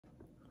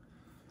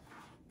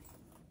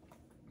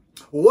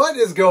What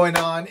is going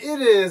on?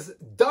 It is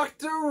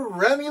Dr.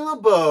 Remy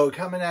LeBeau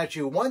coming at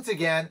you once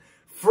again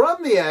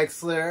from the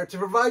X-Lair to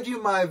provide you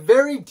my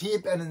very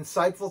deep and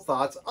insightful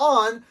thoughts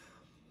on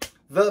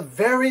the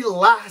very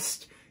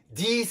last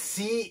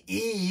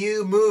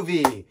DCEU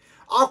movie,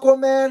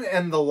 Aquaman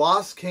and the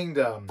Lost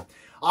Kingdom.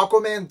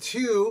 Aquaman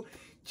 2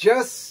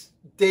 just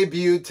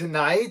debuted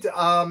tonight.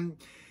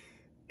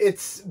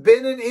 It's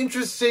been an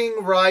interesting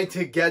ride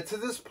to get to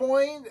this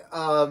point.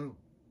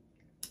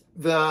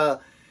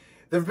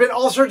 There have been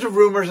all sorts of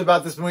rumors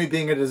about this movie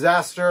being a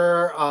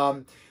disaster.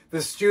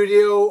 The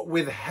studio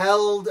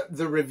withheld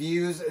the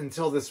reviews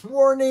until this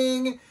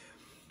morning.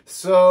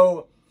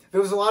 So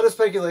there was a lot of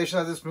speculation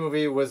that this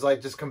movie was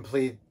like just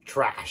complete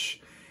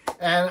trash.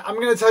 And I'm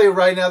going to tell you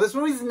right now, this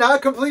movie's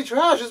not complete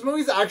trash. This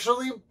movie's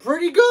actually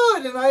pretty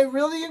good. And I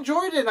really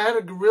enjoyed it. And I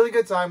had a really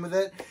good time with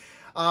it.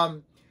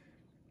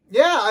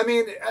 Yeah, I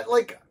mean,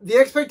 like, the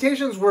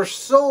expectations were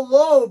so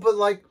low, but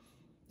like,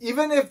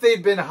 even if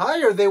they'd been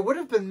higher, they would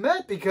have been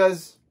met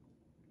because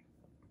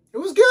it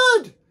was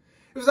good.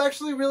 It was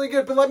actually really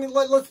good. But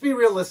let's be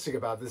realistic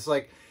about this.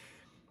 Like,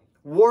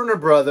 Warner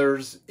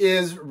Brothers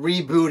is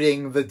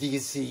rebooting the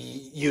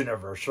DC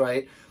universe,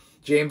 right?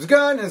 James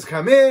Gunn has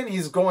come in.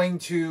 He's going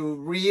to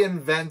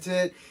reinvent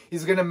it.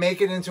 He's going to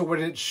make it into what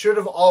it should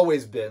have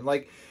always been.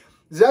 Like,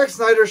 Zack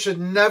Snyder should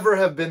never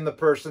have been the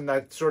person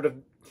that sort of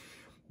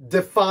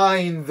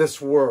defined this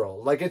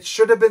world. Like, it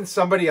should have been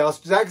somebody else.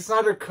 Zack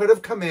Snyder could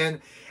have come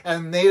in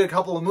and made a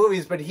couple of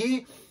movies, but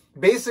he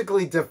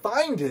basically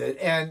defined it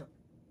and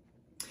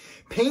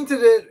painted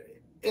it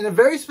in a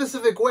very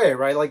specific way,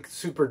 right? Like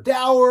super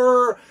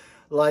dour,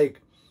 like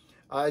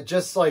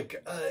just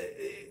like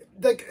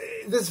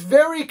this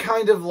very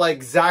kind of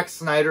like Zack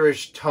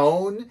Snyder-ish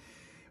tone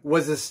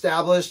was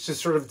established to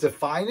sort of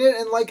define it,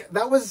 and like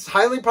that was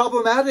highly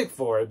problematic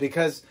for it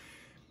because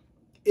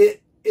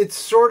it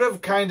sort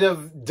of kind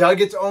of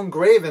dug its own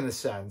grave in a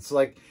sense.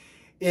 Like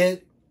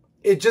it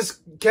just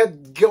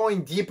kept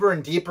going deeper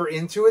and deeper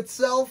into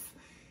itself.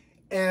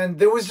 And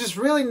there was just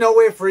really no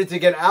way for it to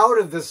get out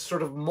of this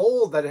sort of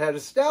mold that it had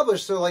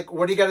established. So like,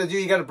 what do you got to do?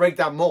 You got to break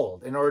that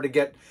mold. In order to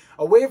get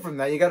away from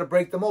that, you got to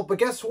break the mold. But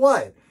guess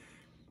what?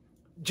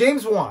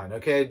 James Wan,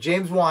 okay?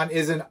 James Wan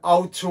is an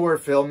auteur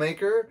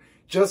filmmaker,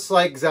 just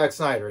like Zack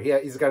Snyder.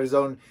 He's got his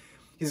own,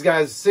 he's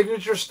got his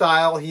signature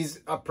style. He's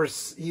a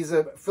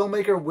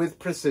filmmaker with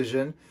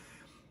precision.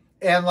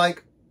 And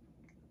like,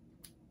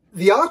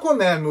 the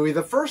Aquaman movie,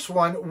 the first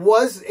one,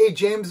 was a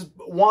James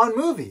Wan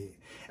movie.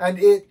 And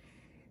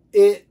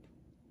it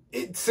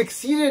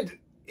succeeded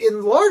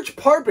in large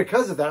part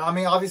because of that. I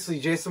mean, obviously,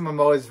 Jason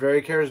Momoa is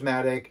very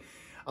charismatic.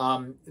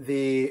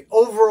 The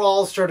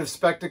overall sort of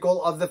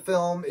spectacle of the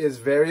film is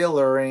very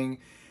alluring.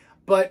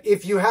 But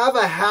if you have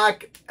a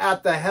hack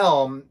at the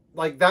helm,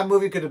 like, that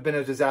movie could have been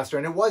a disaster,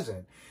 and it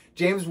wasn't.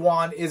 James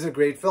Wan is a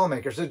great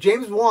filmmaker. So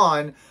James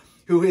Wan,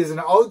 who is an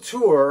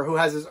auteur, who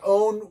has his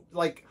own,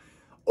 like,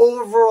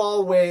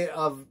 overall way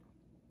of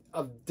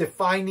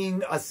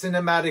defining a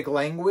cinematic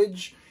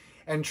language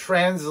and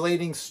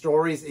translating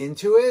stories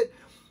into it,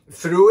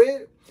 through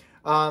it,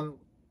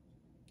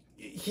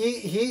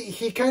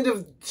 he kind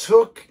of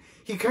took,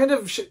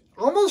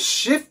 almost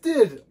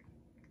shifted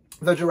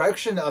the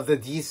direction of the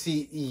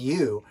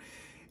DCEU,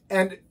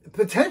 and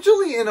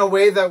potentially in a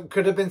way that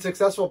could have been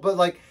successful. But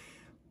like,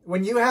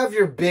 when you have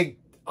your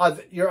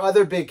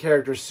other big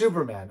character,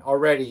 Superman,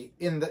 already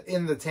in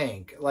the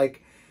tank,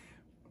 like,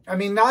 I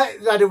mean, not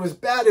that it was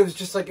bad. It was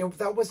just like,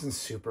 that wasn't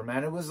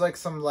Superman. It was like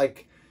some,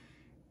 like,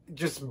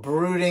 just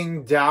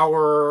brooding,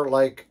 dour,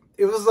 like,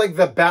 it was like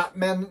the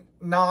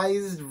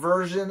Batmanized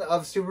version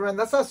of Superman.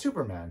 That's not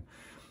Superman.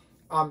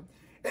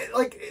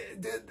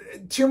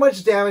 Too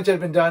much damage had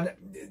been done.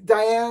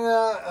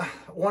 Diana,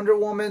 Wonder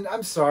Woman,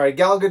 I'm sorry.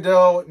 Gal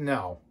Gadot,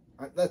 no.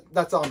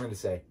 That's all I'm going to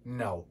say.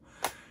 No.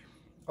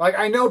 Like,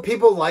 I know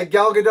people like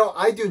Gal Gadot.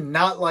 I do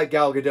not like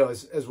Gal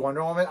Gadot as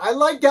Wonder Woman. I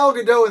like Gal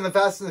Gadot in the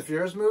Fast and the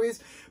Furious movies,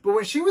 but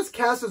when she was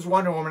cast as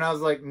Wonder Woman, I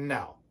was like,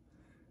 no.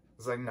 I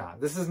was like, nah,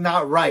 this is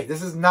not right.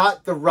 This is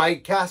not the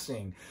right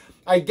casting.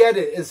 I get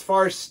it as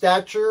far as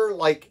stature,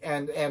 like,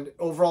 and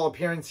overall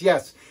appearance,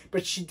 yes,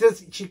 but she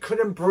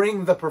couldn't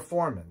bring the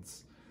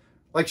performance.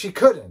 Like, she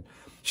couldn't.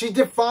 She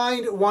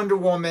defined Wonder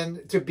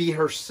Woman to be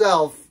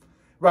herself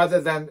rather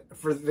than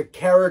for the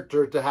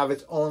character to have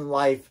its own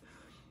life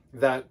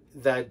that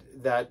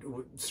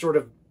sort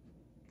of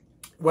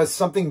was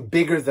something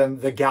bigger than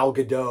the Gal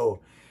Gadot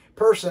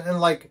person. And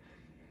like,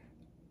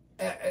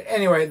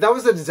 anyway, that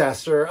was a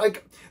disaster.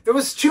 Like, there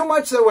was too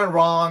much that went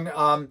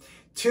wrong.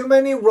 Too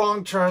many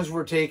wrong turns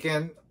were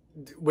taken.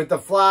 With The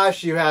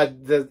Flash, you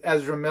had the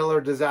Ezra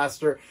Miller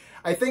disaster.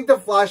 I think the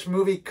Flash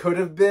movie could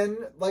have been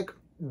like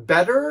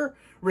better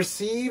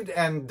received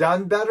and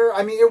done better.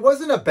 I mean, it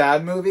wasn't a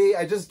bad movie.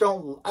 I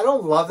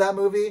don't love that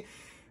movie.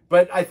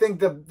 But I think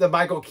the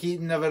Michael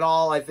Keaton of it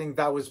all, I think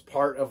that was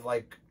part of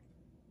like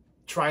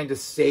trying to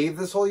save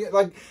this whole,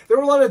 like, there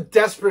were a lot of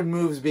desperate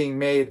moves being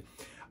made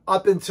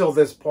up until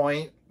this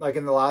point, like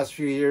in the last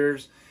few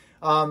years,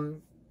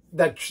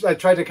 that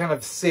tried to kind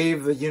of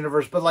save the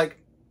universe. But like,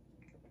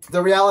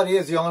 the reality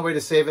is the only way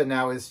to save it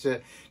now is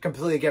to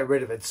completely get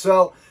rid of it.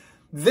 So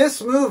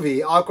this movie,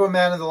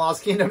 Aquaman and the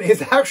Lost Kingdom,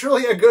 is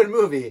actually a good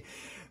movie.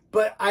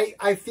 But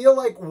I feel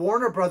like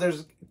Warner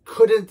Brothers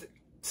couldn't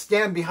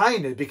stand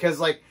behind it, because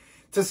like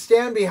to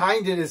stand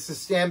behind it is to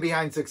stand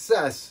behind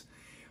success.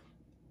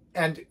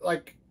 And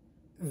like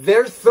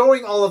they're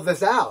throwing all of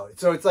this out.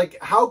 So it's like,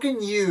 how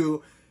can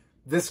you,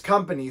 this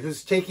company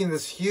who's taking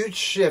this huge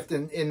shift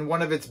in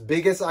one of its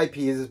biggest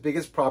IPs, its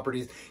biggest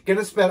properties, going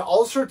to spend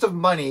all sorts of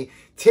money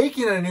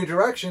taking it a new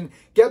direction,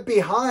 get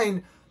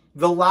behind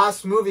the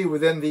last movie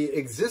within the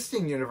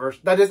existing universe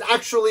that is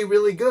actually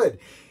really good?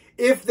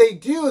 If they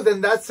do,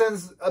 then that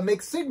sends a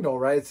mixed signal,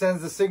 right? It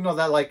sends the signal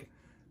that like,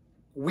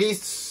 we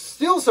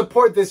still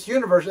support this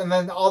universe, and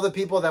then all the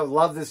people that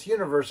love this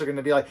universe are going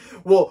to be like,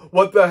 well,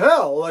 what the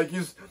hell? Like,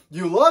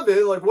 you love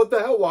it. Like, what the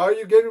hell? Why are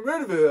you getting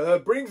rid of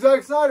it? Bring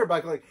Zack Snyder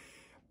back. Like,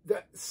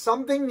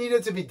 something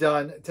needed to be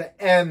done to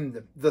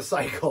end the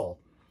cycle.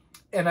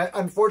 And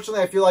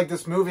unfortunately, I feel like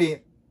this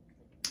movie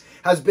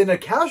has been a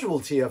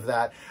casualty of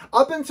that.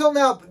 Up until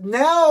now,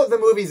 the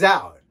movie's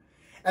out.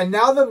 And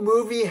now the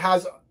movie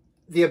has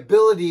the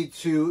ability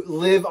to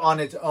live on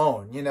its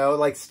own, you know,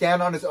 like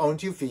stand on its own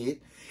 2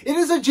 feet. It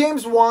is a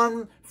James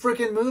Wan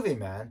freaking movie,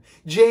 man.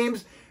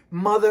 James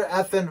mother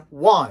effing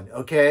Wan,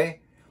 okay?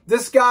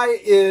 This guy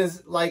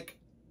is like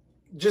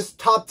just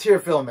top tier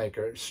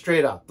filmmaker,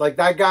 straight up. Like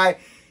that guy,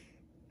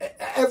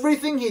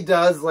 everything he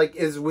does like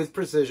is with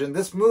precision.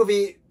 This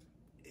movie,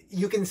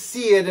 you can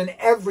see it in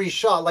every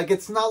shot. Like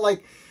it's not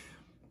like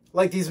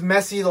these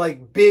messy,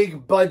 like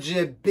big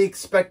budget, big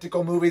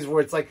spectacle movies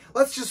where it's like,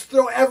 let's just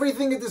throw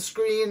everything at the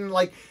screen,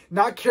 like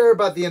not care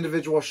about the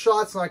individual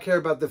shots, not care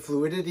about the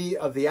fluidity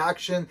of the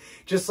action,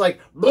 just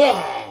like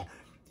blah,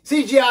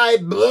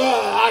 CGI,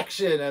 blah,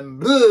 action, and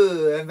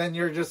blah, and then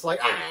you're just like,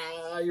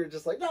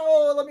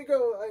 no, let me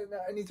go,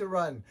 I need to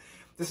run.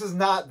 This is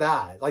not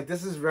that. Like,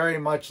 this is very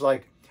much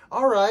like,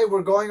 all right,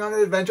 we're going on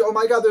an adventure. Oh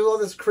my God, there's all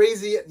these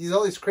crazy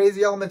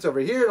elements over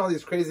here and all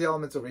these crazy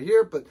elements over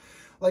here, but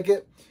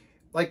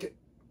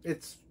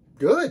it's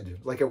good.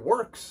 Like, it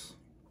works.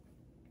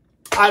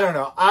 I don't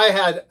know. I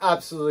had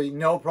absolutely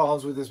no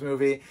problems with this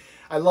movie.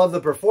 I love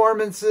the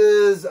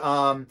performances.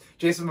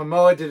 Jason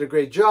Momoa did a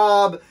great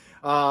job.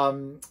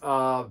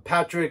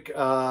 Patrick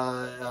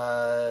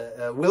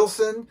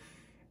Wilson,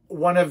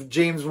 one of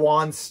James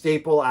Wan's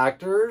staple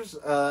actors.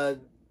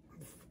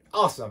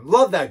 Awesome.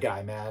 Love that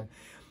guy, man.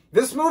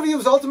 This movie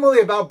was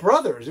ultimately about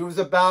brothers. It was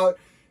about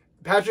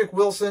Patrick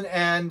Wilson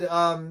and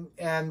Jason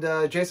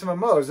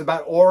Momoa. It was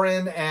about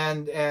Orin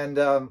and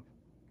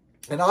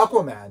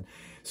Aquaman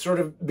sort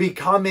of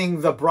becoming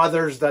the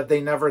brothers that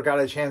they never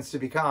got a chance to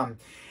become.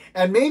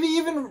 And maybe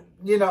even,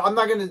 you know,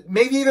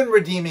 maybe even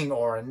redeeming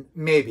Orin.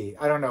 Maybe.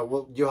 I don't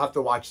know. You'll have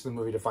to watch the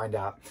movie to find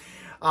out.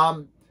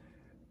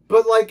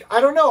 But like,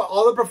 I don't know.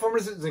 All the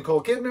performances,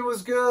 Nicole Kidman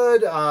was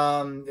good.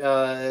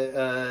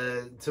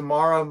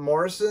 Tamara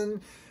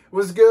Morrison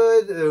was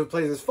good. Who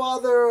plays his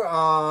father.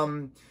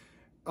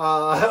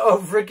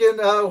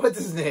 What's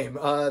his name?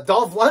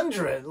 Dolph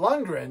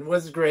Lundgren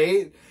was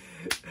great.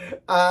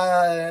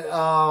 Yahya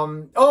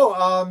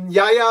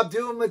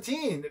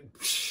Abdul-Mateen.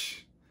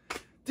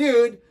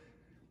 Dude,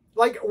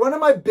 like, one of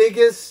my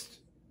biggest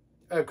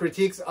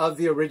critiques of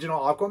the original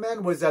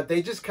Aquaman was that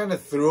they just kind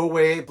of threw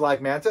away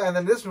Black Manta, and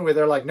then this movie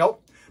they're like,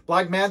 nope,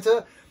 Black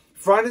Manta,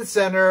 front and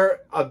center,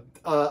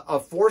 a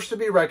force to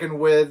be reckoned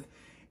with.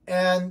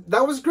 And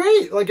that was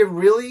great. Like, it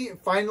really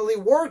finally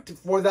worked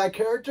for that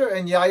character.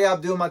 And Yahya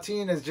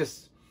Abdul-Mateen is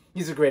just,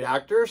 he's a great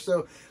actor.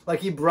 So, like,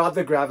 he brought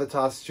the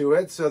gravitas to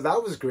it. So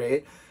that was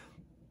great.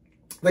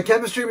 The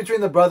chemistry between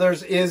the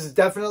brothers is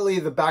definitely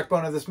the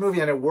backbone of this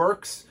movie, and it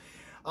works.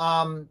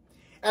 And,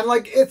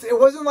 like, it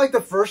wasn't like the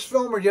first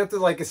film where you have to,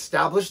 like,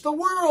 establish the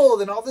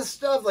world and all this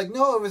stuff. Like,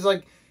 no, it was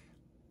like,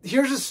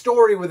 here's a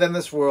story within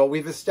this world.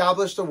 We've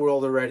established the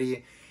world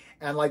already.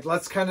 And, like,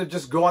 let's kind of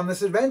just go on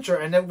this adventure.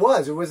 And it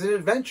was an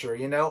adventure,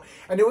 you know?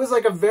 And it was,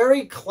 like, a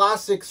very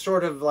classic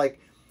sort of, like,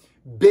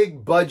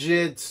 big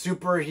budget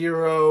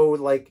superhero,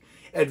 like,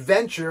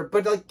 adventure.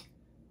 But,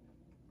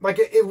 like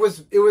it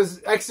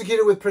was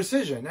executed with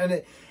precision.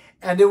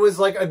 And it was,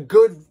 like, a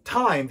good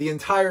time the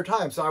entire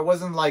time. So I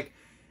wasn't, like,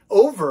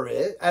 over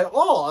it at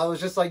all. I was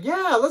just like,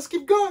 yeah, let's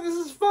keep going. This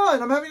is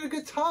fun. I'm having a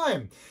good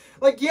time.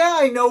 Like, yeah,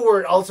 I know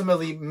where it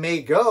ultimately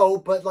may go.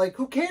 But, like,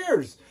 who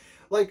cares?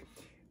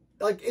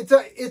 Like it's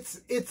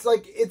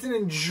an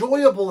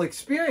enjoyable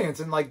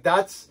experience, and like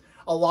that's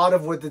a lot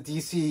of what the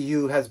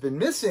DCU has been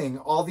missing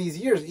all these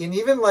years. And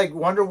even like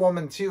Wonder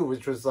Woman 2,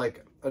 which was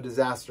like a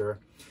disaster,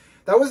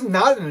 that was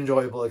not an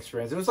enjoyable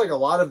experience. It was like a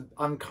lot of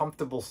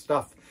uncomfortable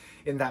stuff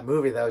in that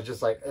movie that was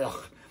just like,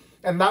 ugh.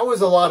 And that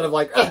was a lot of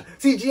like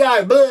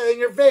CGI, blah, in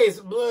your face,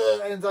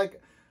 blah, and it's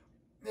like,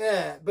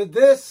 yeah. But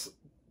this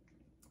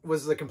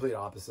was the complete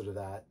opposite of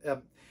that.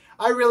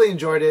 I really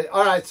enjoyed it.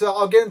 All right, so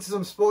I'll get into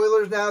some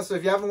spoilers now. So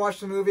if you haven't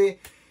watched the movie,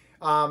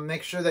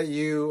 make sure that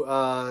you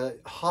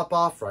hop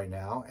off right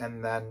now,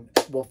 and then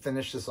we'll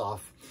finish this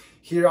off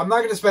here. I'm not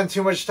going to spend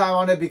too much time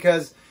on it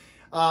because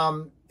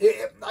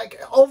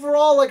Like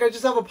overall, like I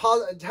just have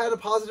had a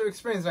positive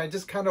experience, and I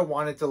just kind of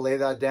wanted to lay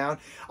that down.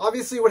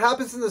 Obviously, what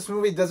happens in this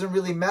movie doesn't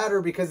really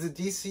matter because the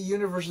DC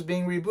universe is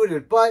being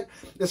rebooted. But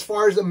as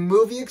far as the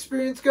movie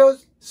experience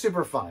goes,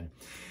 super fun.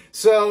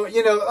 So,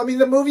 you know, I mean,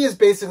 the movie is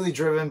basically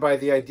driven by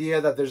the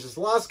idea that there's this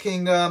lost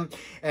kingdom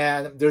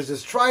and there's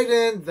this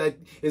trident that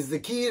is the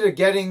key to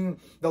getting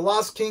the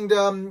lost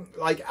kingdom,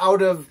 like,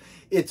 out of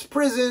its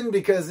prison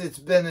because it's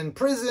been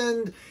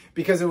imprisoned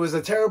because it was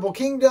a terrible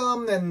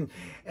kingdom,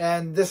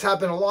 and this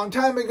happened a long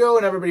time ago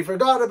and everybody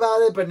forgot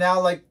about it. But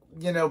now, like,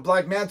 you know,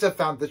 Black Manta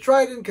found the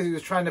trident because he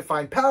was trying to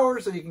find power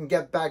so he can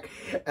get back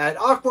at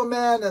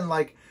Aquaman, and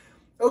like,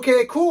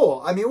 okay,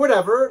 cool. I mean,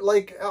 whatever.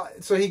 Like,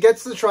 so he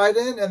gets the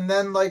trident, and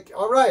then, like,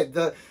 all right,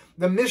 the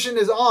mission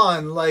is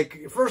on.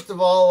 Like, first of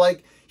all,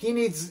 like,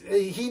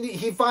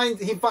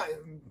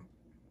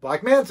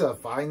 Black Manta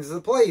finds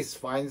the place,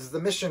 finds the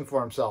mission for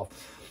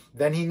himself.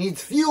 Then he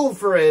needs fuel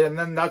for it, and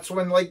then that's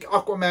when, like,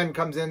 Aquaman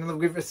comes in, and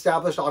we've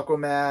established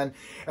Aquaman,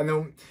 and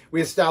then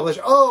we establish,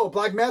 oh,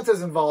 Black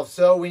Manta's involved,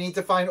 so we need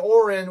to find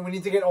Orin. We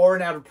need to get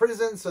Orin out of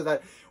prison so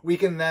that we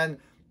can then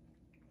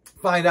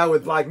find out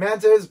what Black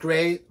Manta is.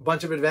 Great.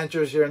 Bunch of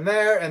adventures here and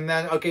there. And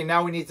then, okay,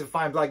 now we need to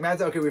find Black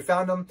Manta. Okay, we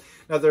found him.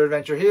 Another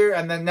adventure here.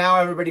 And then now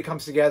everybody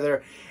comes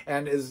together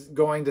and is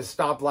going to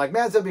stop Black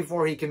Manta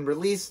before he can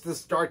release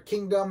this Dark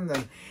Kingdom.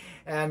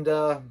 And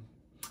I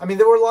mean,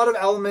 there were a lot of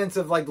elements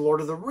of, like, Lord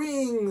of the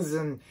Rings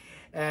and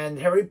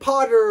Harry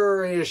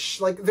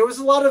Potter-ish. Like, there was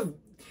a lot of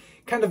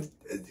kind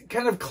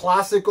of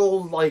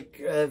classical,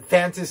 like,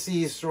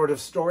 fantasy sort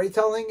of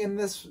storytelling in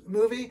this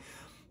movie.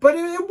 But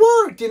it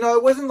worked, you know.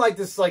 It wasn't like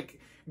this, like,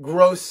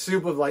 gross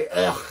soup of, like,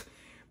 ugh,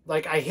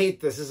 like, I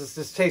hate this.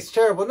 This tastes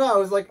terrible. No,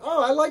 it was like,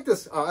 oh, I like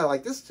this. I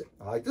like this.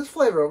 I like this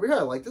flavor over here.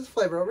 I like this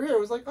flavor over here.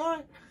 It was like, all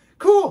right,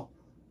 cool.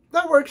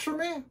 That works for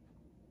me.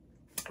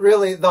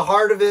 Really, the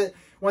heart of it,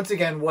 once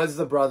again, was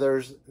the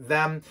brothers,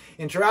 them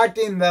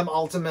interacting, them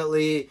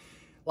ultimately,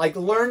 like,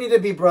 learning to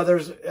be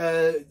brothers.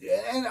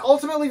 And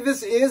ultimately,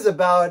 this is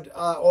about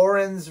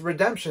Orin's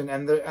redemption,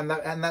 and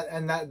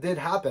that did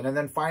happen. And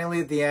then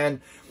finally, at the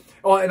end.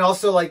 Oh, and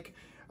also, like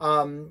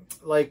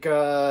Aquaman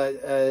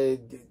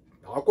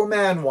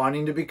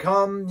wanting to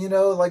become, you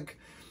know, like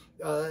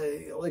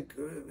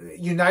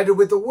united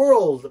with the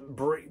world,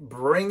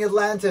 bring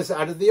Atlantis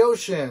out of the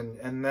ocean.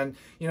 And then,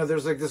 you know,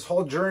 there's like this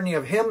whole journey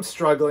of him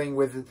struggling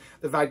with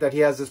the fact that he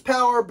has this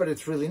power, but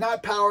it's really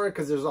not power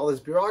because there's all this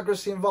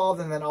bureaucracy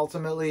involved. And then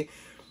ultimately,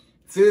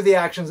 through the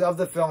actions of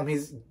the film,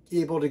 he's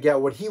able to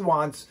get what he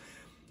wants,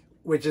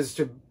 which is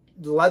to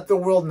let the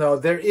world know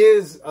there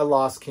is a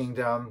lost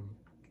kingdom.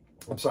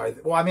 I'm sorry.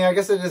 Well, I mean, I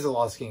guess it is a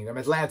lost kingdom.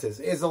 Atlantis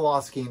is a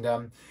lost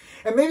kingdom.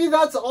 And maybe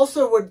that's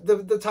also what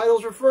the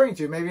title's referring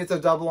to. Maybe it's a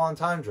double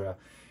entendre.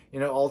 You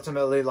know,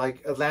 ultimately,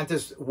 like,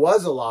 Atlantis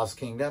was a lost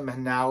kingdom,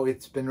 and now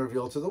it's been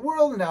revealed to the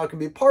world, and now it can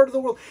be part of the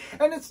world.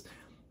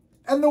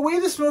 And the way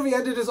this movie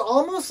ended is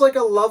almost like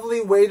a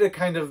lovely way to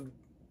kind of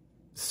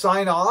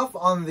sign off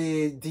on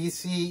the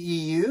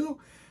DCEU.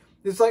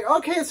 It's like,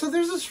 okay, so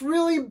there's this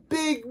really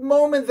big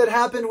moment that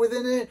happened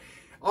within it.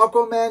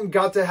 Aquaman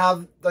got to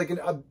have, like,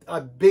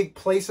 a big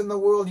place in the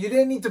world. You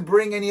didn't need to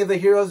bring any of the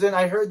heroes in.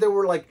 I heard there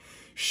were, like,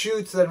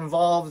 shoots that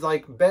involved,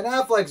 like, Ben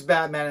Affleck's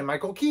Batman and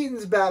Michael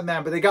Keaton's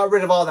Batman, but they got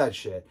rid of all that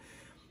shit.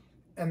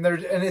 And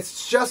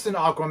it's just an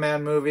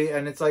Aquaman movie,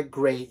 and it's like,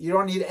 great. You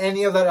don't need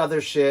any of that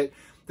other shit.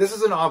 This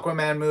is an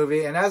Aquaman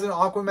movie, and as an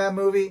Aquaman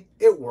movie,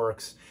 it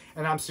works.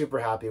 And I'm super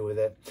happy with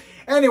it.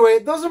 Anyway,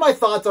 those are my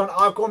thoughts on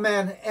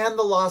Aquaman and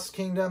the Lost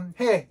Kingdom.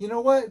 Hey, you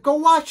know what? Go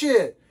watch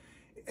it.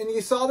 And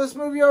you saw this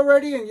movie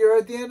already and you're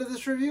at the end of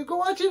this review, go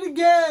watch it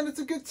again. It's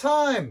a good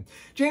time.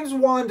 James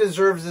Wan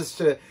deserves this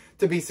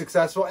to be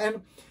successful.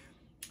 And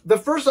the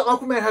first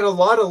Aquaman had a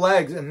lot of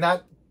legs, and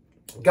that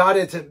got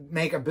it to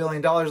make $1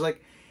 billion.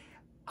 Like,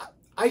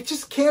 I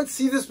just can't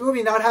see this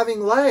movie not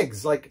having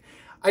legs. Like,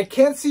 I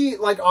can't see,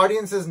 like,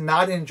 audiences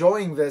not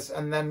enjoying this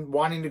and then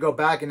wanting to go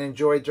back and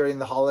enjoy it during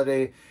the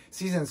holiday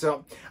season.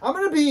 So I'm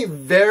going to be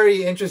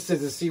very interested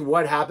to see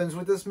what happens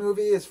with this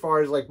movie as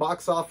far as, like,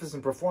 box office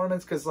and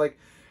performance. Because,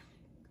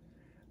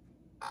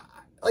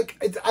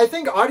 I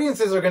think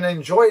audiences are going to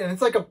enjoy it. And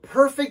it's like a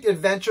perfect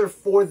adventure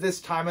for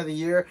this time of the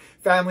year.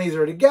 Families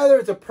are together.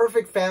 It's a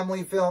perfect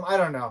family film. I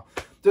don't know.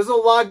 There's a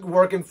lot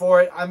working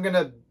for it. I'm going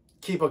to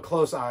keep a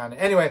close eye on it.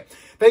 Anyway,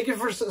 thank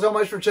you so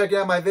much for checking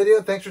out my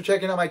video. Thanks for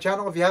checking out my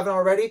channel. If you haven't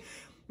already,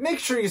 make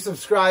sure you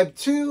subscribe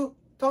to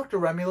Dr.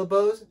 Remy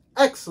LeBeau's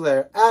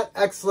XLair at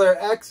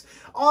XLairX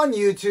on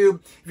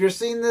YouTube. If you're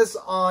seeing this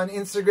on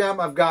Instagram,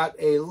 I've got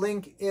a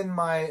link in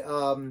my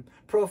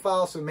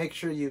profile, so make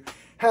sure you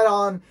head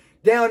on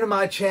down to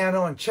my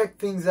channel and check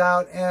things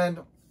out. And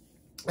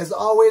as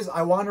always,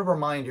 I want to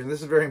remind you, and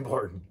this is very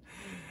important,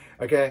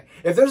 okay?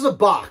 If there's a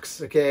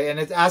box, okay, and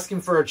it's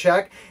asking for a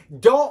check,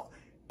 don't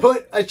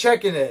put a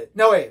check in it.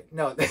 No, wait,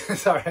 no,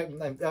 sorry,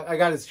 I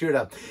got it screwed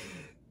up.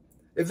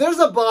 If there's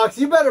a box,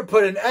 you better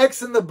put an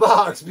X in the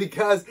box,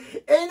 because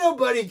ain't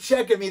nobody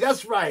checking me.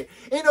 That's right.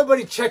 Ain't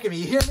nobody checking me.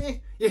 You hear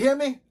me? You hear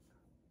me?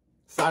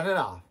 Signing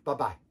off.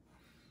 Bye-bye.